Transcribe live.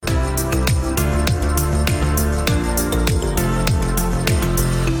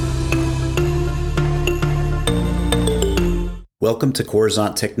Welcome to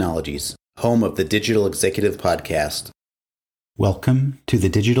Coruzant Technologies, home of the Digital Executive Podcast. Welcome to the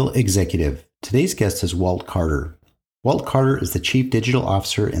Digital Executive. Today's guest is Walt Carter. Walt Carter is the Chief Digital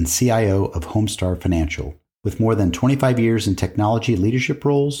Officer and CIO of Homestar Financial. With more than 25 years in technology leadership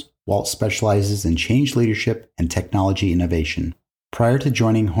roles, Walt specializes in change leadership and technology innovation. Prior to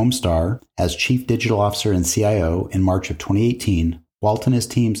joining Homestar as Chief Digital Officer and CIO in March of 2018, Walt and his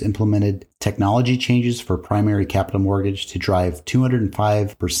teams implemented technology changes for primary capital mortgage to drive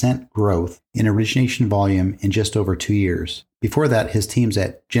 205% growth in origination volume in just over 2 years. Before that, his teams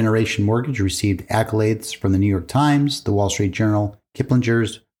at Generation Mortgage received accolades from the New York Times, the Wall Street Journal,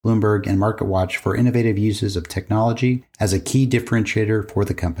 Kiplinger's, Bloomberg, and MarketWatch for innovative uses of technology as a key differentiator for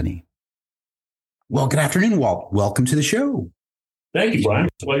the company. Well, good afternoon, Walt. Welcome to the show. Thank you, Brian.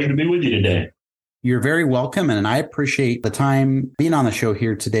 It's a pleasure to be with you today. You're very welcome, and I appreciate the time being on the show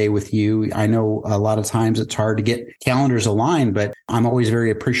here today with you. I know a lot of times it's hard to get calendars aligned, but I'm always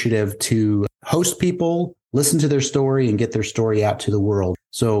very appreciative to host people, listen to their story, and get their story out to the world.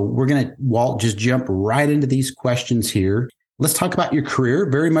 So we're going to, Walt, just jump right into these questions here. Let's talk about your career,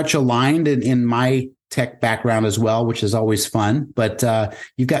 very much aligned in my tech background as well, which is always fun. But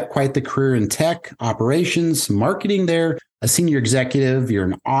you've got quite the career in tech, operations, marketing there, a senior executive, you're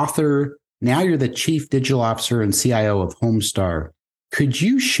an author. Now you're the Chief Digital Officer and CIO of Homestar. Could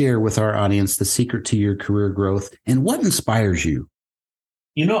you share with our audience the secret to your career growth and what inspires you?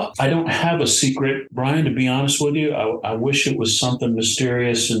 You know, I don't have a secret, Brian, to be honest with you. I wish it was something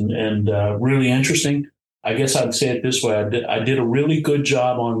mysterious and really interesting. I guess I'd say it this way. I did a really good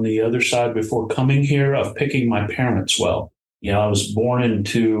job on the other side before coming here of picking my parents well. You know, I was born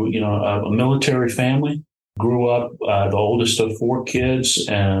into, a military family. Grew up the oldest of 4 kids,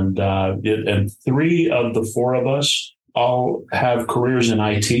 and 3 of the 4 of us all have careers in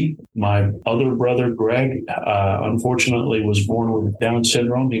IT. My other brother, Greg, unfortunately was born with Down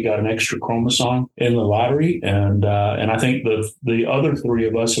syndrome. He got an extra chromosome in the lottery, and I think the other 3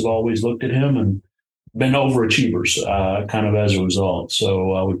 of us have always looked at him and been overachievers, kind of as a result.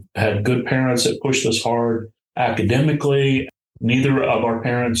 So we had good parents that pushed us hard academically. Neither of our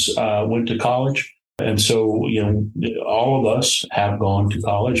parents went to college. And so, all of us have gone to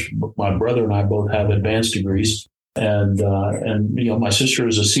college. My brother and I both have advanced degrees. And my sister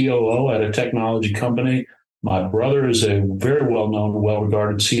is a COO at a technology company. My brother is a very well-known,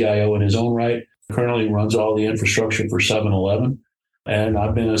 well-regarded CIO in his own right. Currently runs all the infrastructure for 7-Eleven. And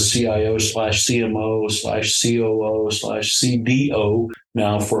I've been a CIO/CMO/COO/CDO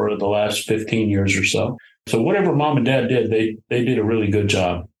now for the last 15 years or so. So whatever mom and dad did, they did a really good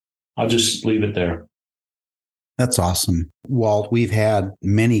job. I'll just leave it there. That's awesome. Walt, we've had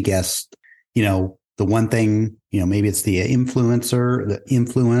many guests, the one thing, maybe it's the influencer, the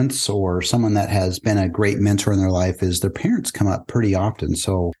influence, or someone that has been a great mentor in their life is their parents come up pretty often.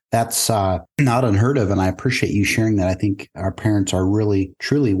 So that's not unheard of. And I appreciate you sharing that. I think our parents are really,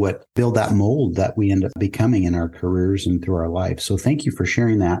 truly what build that mold that we end up becoming in our careers and through our life. So thank you for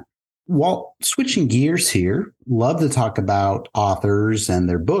sharing that. Walt, switching gears here, love to talk about authors and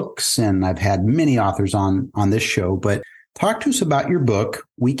their books. And I've had many authors on this show, but talk to us about your book,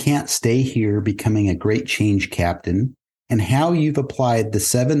 We Can't Stay Here, Becoming a Great Change Captain, and how you've applied the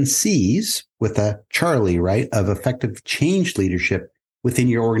 7 C's with a Charlie, right, of effective change leadership within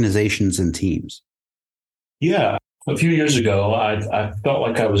your organizations and teams. Yeah. A few years ago, I felt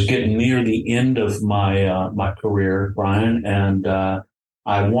like I was getting near the end of my career, Brian, and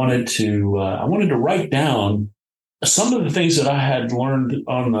I wanted to write down some of the things that I had learned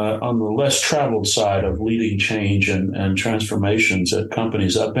on the less traveled side of leading change and transformations at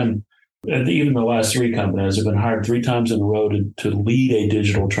companies. I've been, even the last 3 companies, I've been hired 3 times in a row to lead a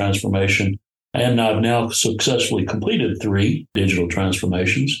digital transformation. And I've now successfully completed 3 digital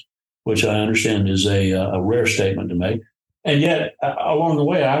transformations, which I understand is a rare statement to make. And yet, along the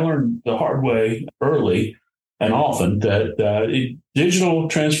way, I learned the hard way early and often that digital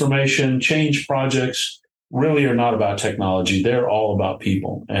transformation, change projects really are not about technology. They're all about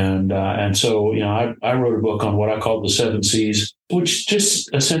people. And so, I wrote a book on what I call the 7 C's, which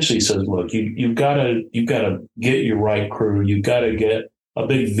just essentially says, look, you've got to get your right crew. You've got to get a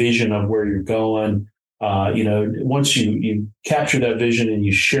big vision of where you're going. Once you capture that vision and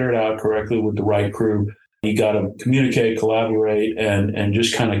you share it out correctly with the right crew, you got to communicate, collaborate, and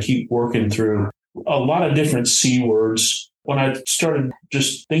just kind of keep working through a lot of different C words. When I started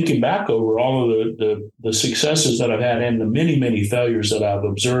just thinking back over all of the successes that I've had and the many, many failures that I've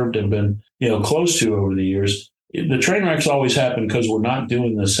observed and been, close to over the years, the train wrecks always happen because we're not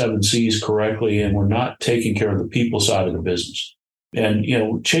doing the 7 C's correctly and we're not taking care of the people side of the business. And,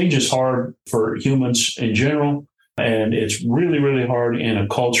 change is hard for humans in general. And it's really, really hard in a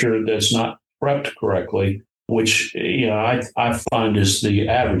culture that's not prepped correctly, which I find is the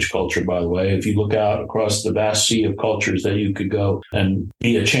average culture, by the way. If you look out across the vast sea of cultures that you could go and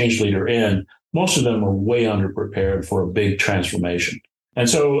be a change leader in, most of them are way underprepared for a big transformation. And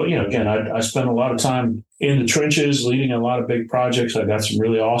so, again, I spent a lot of time in the trenches leading a lot of big projects. I got some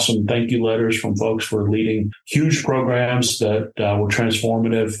really awesome thank you letters from folks for leading huge programs that were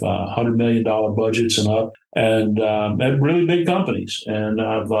transformative, $100 million budgets and up, and at really big companies. And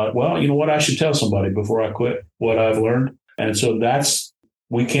I thought, well, you know what? I should tell somebody before I quit what I've learned. And so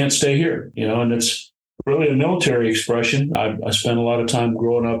we can't stay here, and it's really a military expression. I spent a lot of time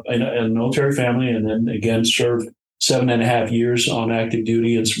growing up in a military family, and then again served 7.5 years on active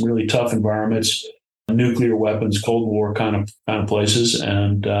duty in some really tough environments, nuclear weapons, Cold War kind of places.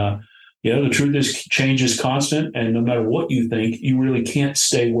 And, the truth is change is constant. And no matter what you think, you really can't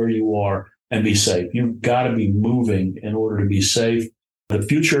stay where you are and be safe. You've got to be moving in order to be safe. The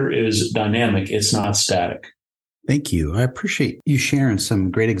future is dynamic. It's not static. Thank you. I appreciate you sharing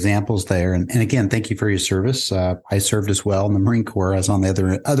some great examples there. And again, thank you for your service. I served as well in the Marine Corps. I was on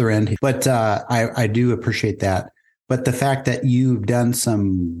the other end, but I do appreciate that. But the fact that you've done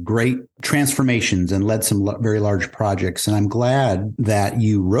some great transformations and led some very large projects, and I'm glad that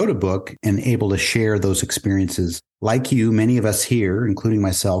you wrote a book and able to share those experiences. Like you, many of us here, including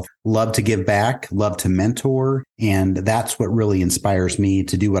myself, love to give back, love to mentor, and that's what really inspires me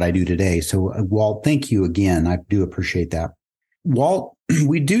to do what I do today. So, Walt, thank you again. I do appreciate that. Walt,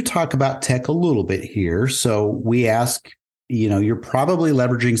 we do talk about tech a little bit here. So we ask, you're probably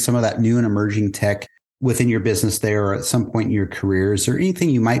leveraging some of that new and emerging tech within your business there or at some point in your career. Is there anything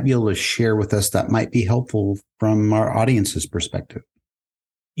you might be able to share with us that might be helpful from our audience's perspective?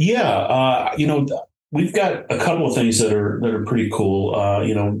 Yeah, we've got a couple of things that are pretty cool.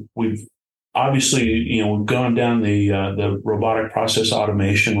 We've obviously, we've gone down the robotic process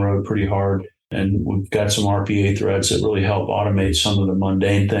automation road pretty hard, and we've got some RPA threads that really help automate some of the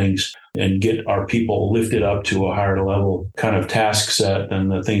mundane things and get our people lifted up to a higher level kind of task set than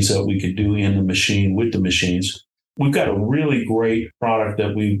the things that we could do in the machine with the machines. We've got a really great product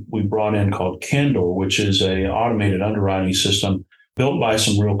that we brought in called Candor, which is a automated underwriting system built by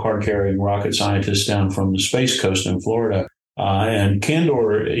some real card-carrying rocket scientists down from the Space Coast in Florida. And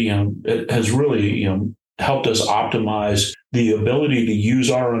Candor, it has really, helped us optimize the ability to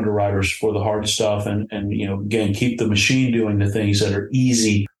use our underwriters for the hard stuff and again, keep the machine doing the things that are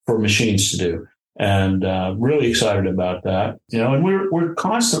easy for machines to do. And really excited about that. And we're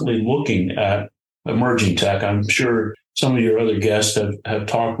constantly looking at emerging tech. I'm sure some of your other guests have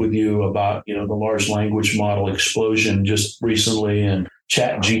talked with you about, the large language model explosion just recently, and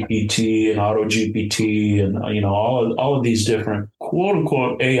Chat GPT and Auto GPT and, all of these different quote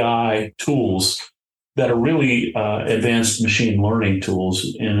unquote AI tools that are really advanced machine learning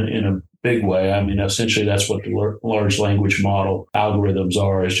tools in a big way. I mean, essentially, that's what the large language model algorithms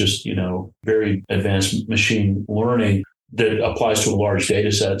are, is just, very advanced machine learning that applies to a large data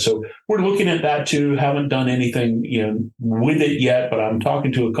set. So we're looking at that too. Haven't done anything, with it yet, but I'm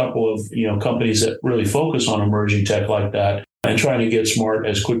talking to a couple of, companies that really focus on emerging tech like that and trying to get smart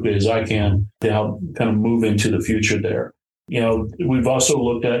as quickly as I can to help kind of move into the future there. We've also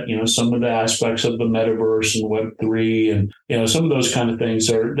looked at, some of the aspects of the metaverse and Web3 and, some of those kind of things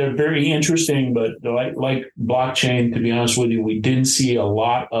they're very interesting, but like blockchain, to be honest with you, we didn't see a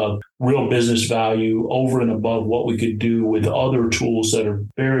lot of real business value over and above what we could do with other tools that are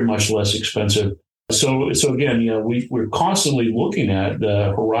very much less expensive. So again, we're constantly looking at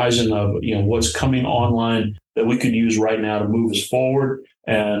the horizon of, what's coming online that we could use right now to move us forward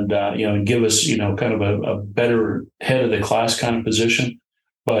and give us, kind of a better head of the class kind of position.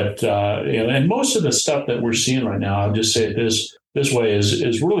 But, and most of the stuff that we're seeing right now, I'll just say it this way,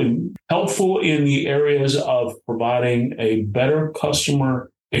 is really helpful in the areas of providing a better customer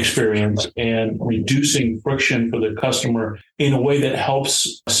experience and reducing friction for the customer in a way that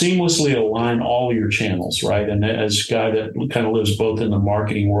helps seamlessly align all your channels, right? And as a guy that kind of lives both in the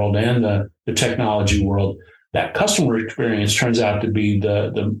marketing world and the technology world, that customer experience turns out to be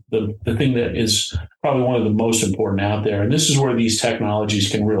the thing that is probably one of the most important out there. And this is where these technologies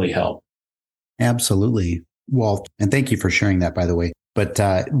can really help. Absolutely. Walt, and thank you for sharing that, by the way. But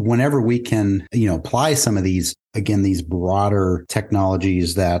whenever we can, apply some of these, again, these broader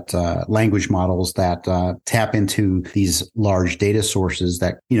technologies that language models that tap into these large data sources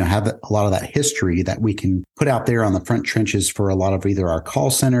that, have a lot of that history that we can put out there on the front trenches for a lot of either our call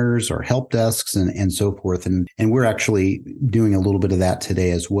centers or help desks and so forth. And we're actually doing a little bit of that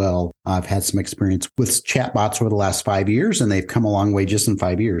today as well. I've had some experience with chatbots over the last 5 years, and they've come a long way just in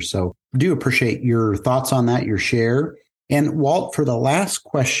 5 years. So I do appreciate your thoughts on that, your share. And Walt, for the last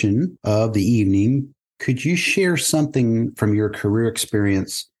question of the evening, could you share something from your career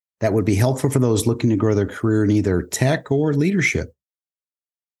experience that would be helpful for those looking to grow their career in either tech or leadership?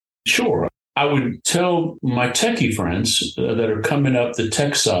 Sure. I would tell my techie friends that are coming up the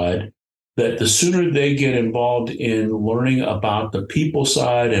tech side that the sooner they get involved in learning about the people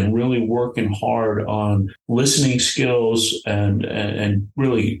side and really working hard on listening skills and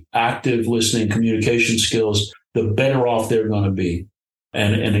really active listening communication skills, the better off they're going to be.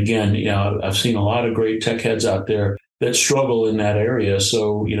 And again, I've seen a lot of great tech heads out there that struggle in that area.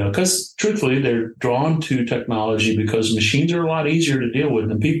 So, because truthfully, they're drawn to technology because machines are a lot easier to deal with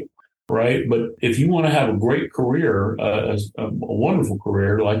than people, right? But if you want to have a great career, a wonderful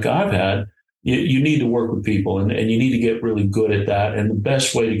career like I've had, you need to work with people and you need to get really good at that. And the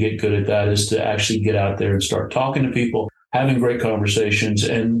best way to get good at that is to actually get out there and start talking to people, having great conversations,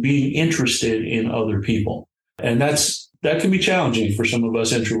 and being interested in other people. And that can be challenging for some of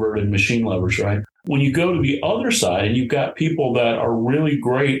us introverted machine lovers, right? When you go to the other side and you've got people that are really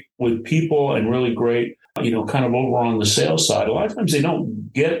great with people and really great, kind of over on the sales side, a lot of times they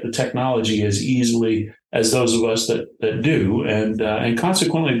don't get the technology as easily as those of us that do. And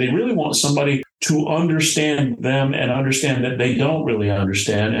consequently, they really want somebody to understand them and understand that they don't really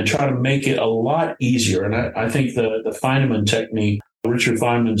understand and try to make it a lot easier. And I think the Feynman technique, Richard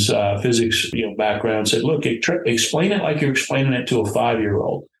Feynman's physics background said, look, explain it like you're explaining it to a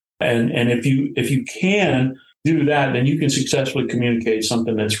 5-year-old. And if you can do that, then you can successfully communicate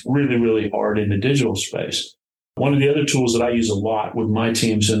something that's really, really hard in the digital space. One of the other tools that I use a lot with my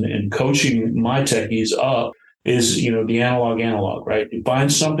teams and coaching my techies up is, the analog, right? You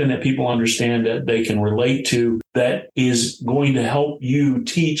find something that people understand that they can relate to that is going to help you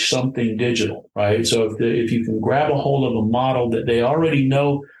teach something digital, right? So if you can grab a hold of a model that they already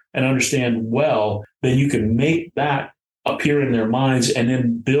know and understand well, then you can make that appear in their minds and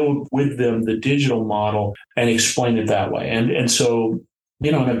then build with them the digital model and explain it that way. And so,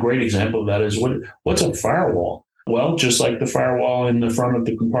 and a great example of that is what's a firewall? Well, just like the firewall in the front of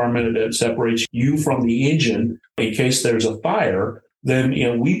the compartment that separates you from the engine in case there's a fire, then,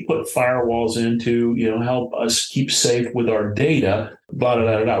 we put firewalls in to, help us keep safe with our data, blah, blah,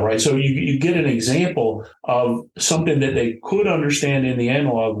 blah, blah, right? So you get an example of something that they could understand in the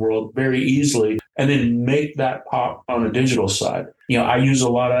analog world very easily and then make that pop on a digital side. I use a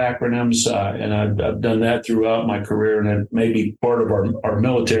lot of acronyms and I've done that throughout my career, and it may be part of our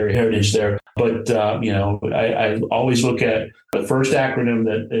military heritage there. But, I always look at the first acronym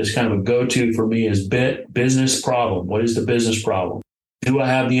that is kind of a go-to for me is BIT, business problem. What is the business problem? Do I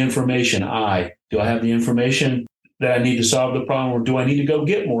have the information? Do I have the information that I need to solve the problem, or do I need to go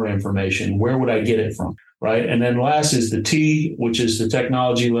get more information? Where would I get it from? Right. And then last is the T, which is the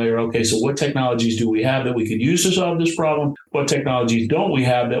technology layer. Okay, so what technologies do we have that we could use to solve this problem? What technologies don't we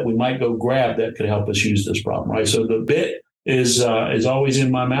have that we might go grab that could help us use this problem? Right. So the bit is always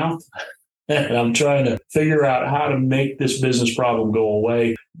in my mouth. And I'm trying to figure out how to make this business problem go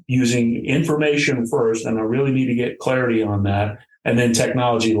away using information first. And I really need to get clarity on that. And then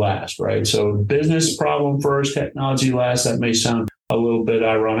technology last, right? So business problem first, technology last. That may sound a little bit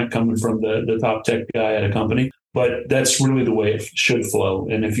ironic coming from the top tech guy at a company, but that's really the way it should flow.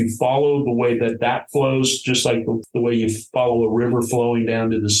 And if you follow the way that flows, just like the way you follow a river flowing down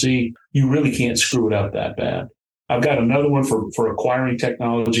to the sea, you really can't screw it up that bad. I've got another one for acquiring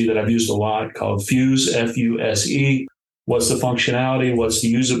technology that I've used a lot called Fuse, F-U-S-E. What's the functionality? What's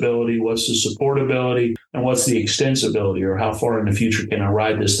the usability? What's the supportability? And what's the extensibility, or how far in the future can I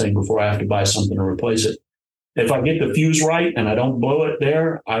ride this thing before I have to buy something to replace it? If I get the fuse right and I don't blow it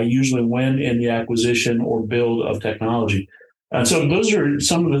there, I usually win in the acquisition or build of technology. And so those are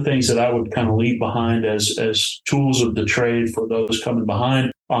some of the things that I would kind of leave behind as tools of the trade for those coming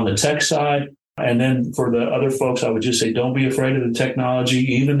behind on the tech side. And then for the other folks, I would just say, don't be afraid of the technology,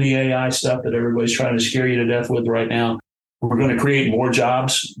 even the AI stuff that everybody's trying to scare you to death with right now. We're going to create more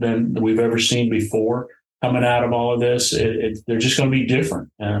jobs than we've ever seen before coming out of all of this. They're just going to be different.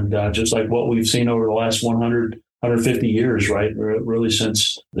 And just like what we've seen over the last 100 150 years, right? Really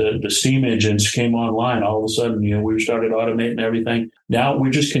since the steam engines came online, all of a sudden, we started automating everything. Now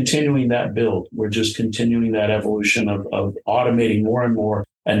we're just continuing that build. We're just continuing that evolution of automating more and more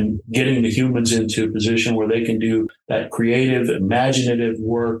and getting the humans into a position where they can do that creative, imaginative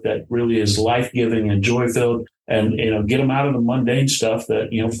work that really is life-giving and joy-filled, and get them out of the mundane stuff that,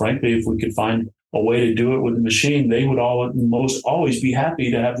 frankly, if we could find a way to do it with the machine, they would almost always be happy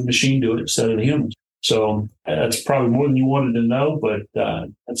to have the machine do it instead of the humans. So that's probably more than you wanted to know, but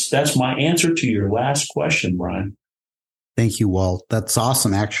that's my answer to your last question, Brian. Thank you, Walt. That's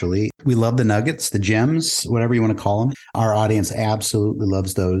awesome, actually. We love the nuggets, the gems, whatever you want to call them. Our audience absolutely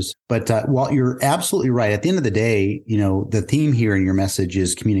loves those. But Walt, you're absolutely right. At the end of the day, the theme here in your message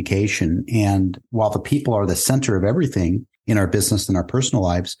is communication. And while the people are the center of everything in our business and our personal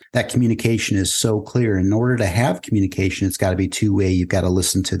lives, that communication is so clear. In order to have communication, it's got to be two-way. You've got to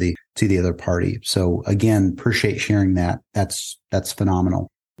listen to the other party. So again, appreciate sharing that. That's phenomenal.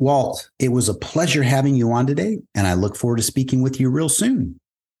 Walt, it was a pleasure having you on today, and I look forward to speaking with you real soon.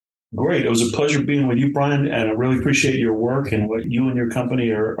 Great. It was a pleasure being with you, Brian, and I really appreciate your work and what you and your company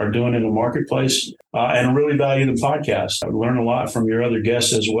are doing in the marketplace. And I really value the podcast. I learned a lot from your other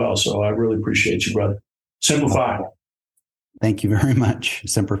guests as well, so I really appreciate you, brother. Simplify. Thank you very much.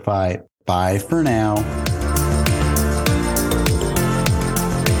 Simplify. Bye for now.